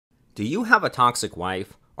Do you have a toxic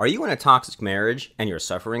wife? Are you in a toxic marriage and you're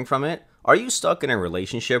suffering from it? Are you stuck in a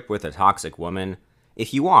relationship with a toxic woman?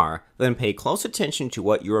 If you are, then pay close attention to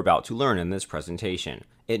what you're about to learn in this presentation.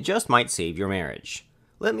 It just might save your marriage.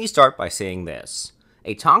 Let me start by saying this.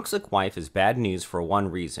 A toxic wife is bad news for one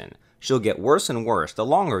reason. She'll get worse and worse the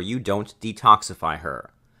longer you don't detoxify her.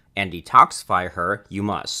 And detoxify her you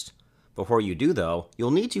must. Before you do though, you'll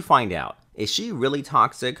need to find out, is she really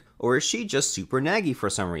toxic or is she just super naggy for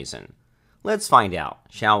some reason? Let's find out,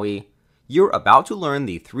 shall we? You're about to learn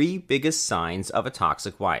the 3 biggest signs of a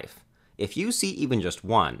toxic wife. If you see even just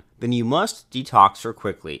one, then you must detox her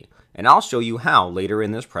quickly, and I'll show you how later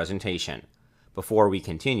in this presentation. Before we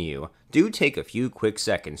continue, do take a few quick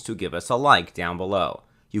seconds to give us a like down below.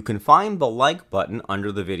 You can find the like button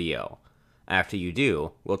under the video. After you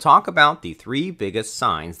do, we'll talk about the 3 biggest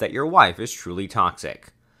signs that your wife is truly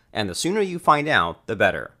toxic. And the sooner you find out, the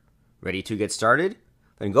better. Ready to get started?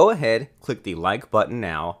 Then go ahead, click the like button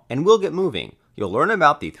now, and we'll get moving. You'll learn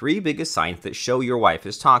about the 3 biggest signs that show your wife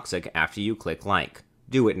is toxic after you click like.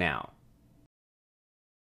 Do it now.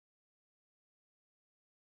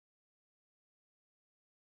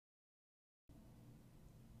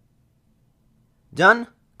 Done?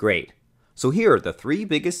 Great. So here are the 3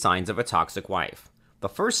 biggest signs of a toxic wife. The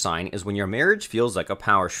first sign is when your marriage feels like a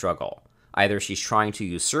power struggle. Either she's trying to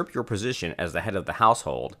usurp your position as the head of the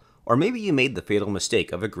household, or maybe you made the fatal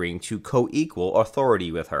mistake of agreeing to co-equal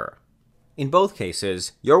authority with her. In both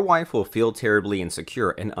cases, your wife will feel terribly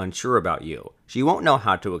insecure and unsure about you. She won't know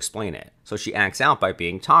how to explain it, so she acts out by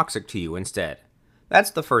being toxic to you instead.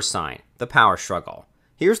 That's the first sign, the power struggle.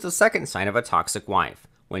 Here's the second sign of a toxic wife,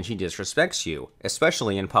 when she disrespects you,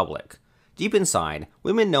 especially in public. Deep inside,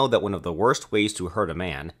 women know that one of the worst ways to hurt a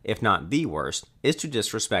man, if not the worst, is to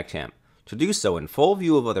disrespect him. To do so in full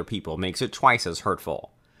view of other people makes it twice as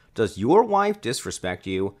hurtful. Does your wife disrespect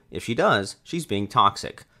you? If she does, she's being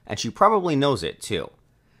toxic, and she probably knows it too.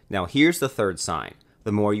 Now here's the third sign.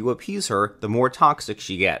 The more you appease her, the more toxic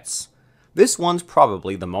she gets. This one's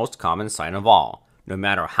probably the most common sign of all. No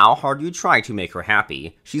matter how hard you try to make her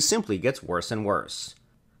happy, she simply gets worse and worse.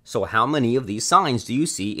 So how many of these signs do you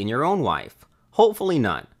see in your own wife? Hopefully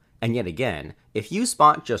none. And yet again, if you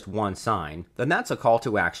spot just one sign, then that's a call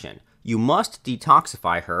to action. You must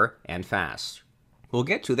detoxify her, and fast. We'll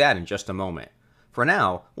get to that in just a moment. For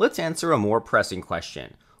now, let's answer a more pressing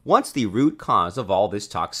question. What's the root cause of all this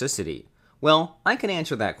toxicity? Well, I can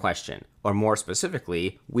answer that question, or more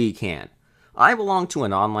specifically, we can. I belong to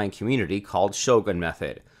an online community called Shogun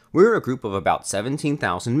Method. We're a group of about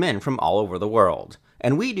 17,000 men from all over the world.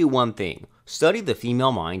 And we do one thing, study the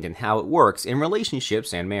female mind and how it works in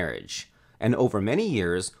relationships and marriage. And over many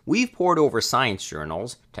years, we've pored over science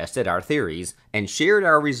journals, tested our theories, and shared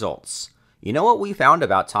our results. You know what we found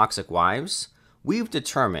about toxic wives? We've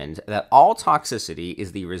determined that all toxicity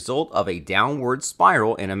is the result of a downward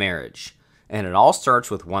spiral in a marriage. And it all starts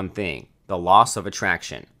with one thing, the loss of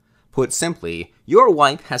attraction. Put simply, your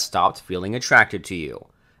wife has stopped feeling attracted to you.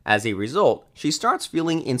 As a result, she starts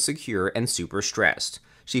feeling insecure and super stressed.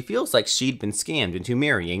 She feels like she'd been scammed into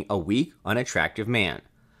marrying a weak, unattractive man.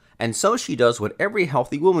 And so she does what every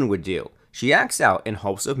healthy woman would do. She acts out in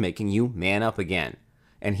hopes of making you man up again.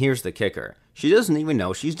 And here's the kicker. She doesn't even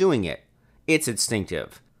know she's doing it. It's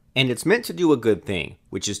instinctive. And it's meant to do a good thing,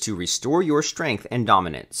 which is to restore your strength and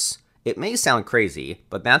dominance. It may sound crazy,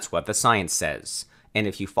 but that's what the science says. And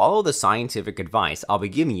if you follow the scientific advice I'll be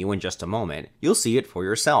giving you in just a moment, you'll see it for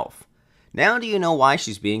yourself. Now do you know why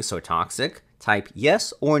she's being so toxic? Type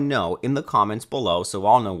yes or no in the comments below so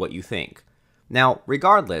I'll know what you think. Now,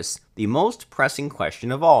 regardless, the most pressing question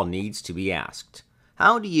of all needs to be asked.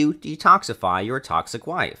 How do you detoxify your toxic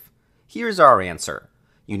wife? Here's our answer.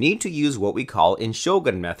 You need to use what we call in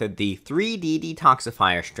Shogun Method the 3D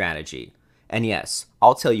detoxifier strategy. And yes,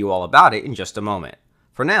 I'll tell you all about it in just a moment.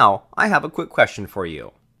 For now, I have a quick question for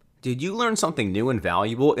you. Did you learn something new and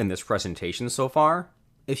valuable in this presentation so far?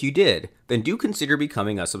 If you did, then do consider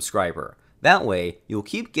becoming a subscriber. That way, you'll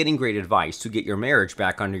keep getting great advice to get your marriage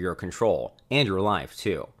back under your control, and your life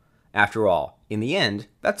too. After all, in the end,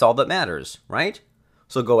 that's all that matters, right?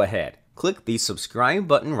 So go ahead, click the subscribe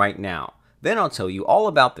button right now. Then I'll tell you all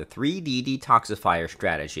about the 3D detoxifier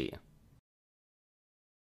strategy.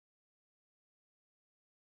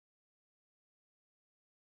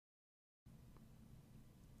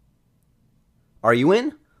 Are you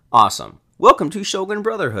in? Awesome. Welcome to Shogun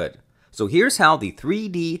Brotherhood. So here's how the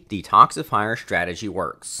 3D detoxifier strategy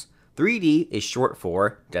works. 3D is short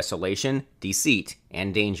for desolation, deceit,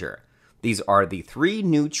 and danger. These are the 3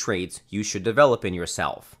 new traits you should develop in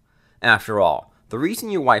yourself. After all, the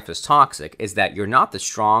reason your wife is toxic is that you're not the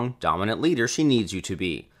strong, dominant leader she needs you to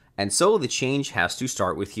be. And so the change has to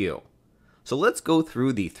start with you. So let's go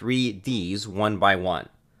through the 3 Ds one by one.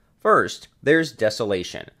 First, there's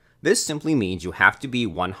desolation. This simply means you have to be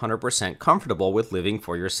 100% comfortable with living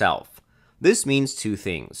for yourself. This means 2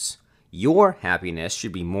 things. Your happiness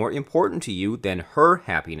should be more important to you than her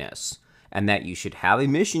happiness, and that you should have a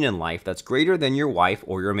mission in life that's greater than your wife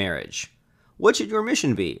or your marriage. What should your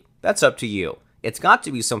mission be? That's up to you. It's got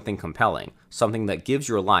to be something compelling, something that gives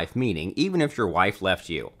your life meaning even if your wife left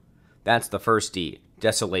you. That's the first D,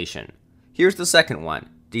 desolation. Here's the second one,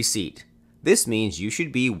 deceit. This means you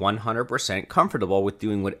should be 100% comfortable with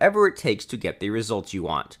doing whatever it takes to get the results you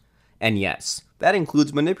want. And yes, that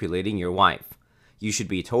includes manipulating your wife. You should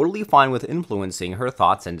be totally fine with influencing her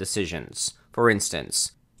thoughts and decisions. For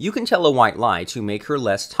instance, you can tell a white lie to make her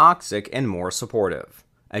less toxic and more supportive.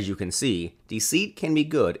 As you can see, deceit can be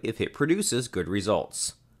good if it produces good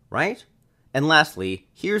results, right? And lastly,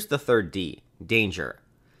 here's the third D, danger.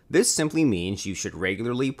 This simply means you should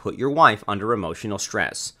regularly put your wife under emotional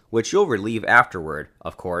stress, which you'll relieve afterward,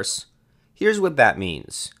 of course. Here's what that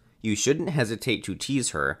means. You shouldn't hesitate to tease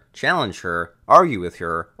her, challenge her, argue with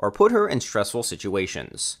her, or put her in stressful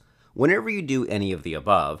situations. Whenever you do any of the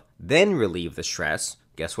above, then relieve the stress,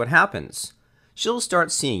 guess what happens? She'll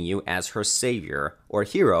start seeing you as her savior, or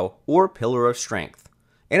hero, or pillar of strength.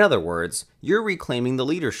 In other words, you're reclaiming the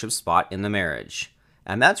leadership spot in the marriage.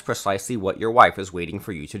 And that's precisely what your wife is waiting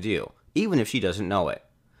for you to do, even if she doesn't know it.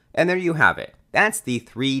 And there you have it. That's the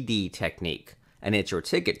 3D technique. And it's your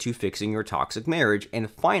ticket to fixing your toxic marriage and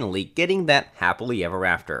finally getting that happily ever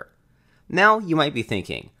after. Now you might be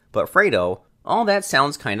thinking, but Fredo, all that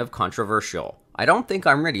sounds kind of controversial. I don't think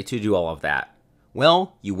I'm ready to do all of that.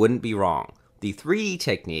 Well, you wouldn't be wrong. The 3D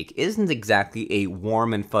technique isn't exactly a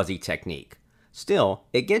warm and fuzzy technique. Still,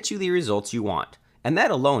 it gets you the results you want, and that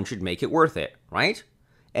alone should make it worth it, right?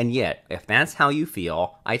 And yet, if that's how you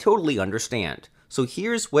feel, I totally understand. So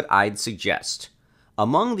here's what I'd suggest.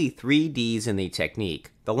 Among the 3 Ds in the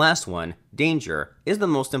technique, the last one, danger, is the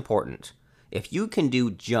most important. If you can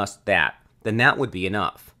do just that, then that would be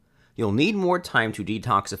enough. You'll need more time to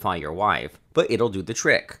detoxify your wife, but it'll do the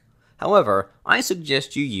trick. However, I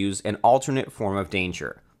suggest you use an alternate form of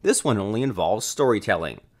danger. This one only involves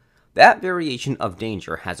storytelling. That variation of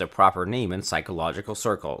danger has a proper name in psychological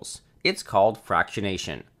circles. It's called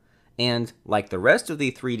fractionation. And, like the rest of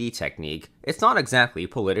the 3D technique, it's not exactly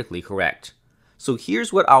politically correct. So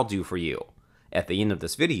here's what I'll do for you. At the end of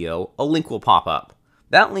this video, a link will pop up.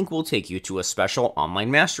 That link will take you to a special online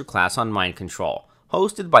masterclass on mind control,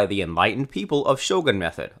 hosted by the enlightened people of Shogun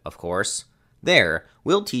Method, of course. There,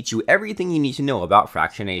 we'll teach you everything you need to know about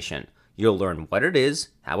fractionation. You'll learn what it is,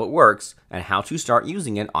 how it works, and how to start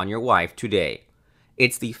using it on your wife today.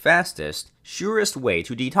 It's the fastest, surest way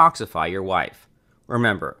to detoxify your wife.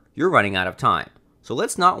 Remember, you're running out of time, so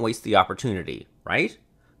let's not waste the opportunity, right?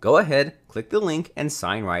 Go ahead, click the link, and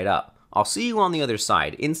sign right up. I'll see you on the other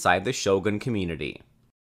side inside the Shogun community.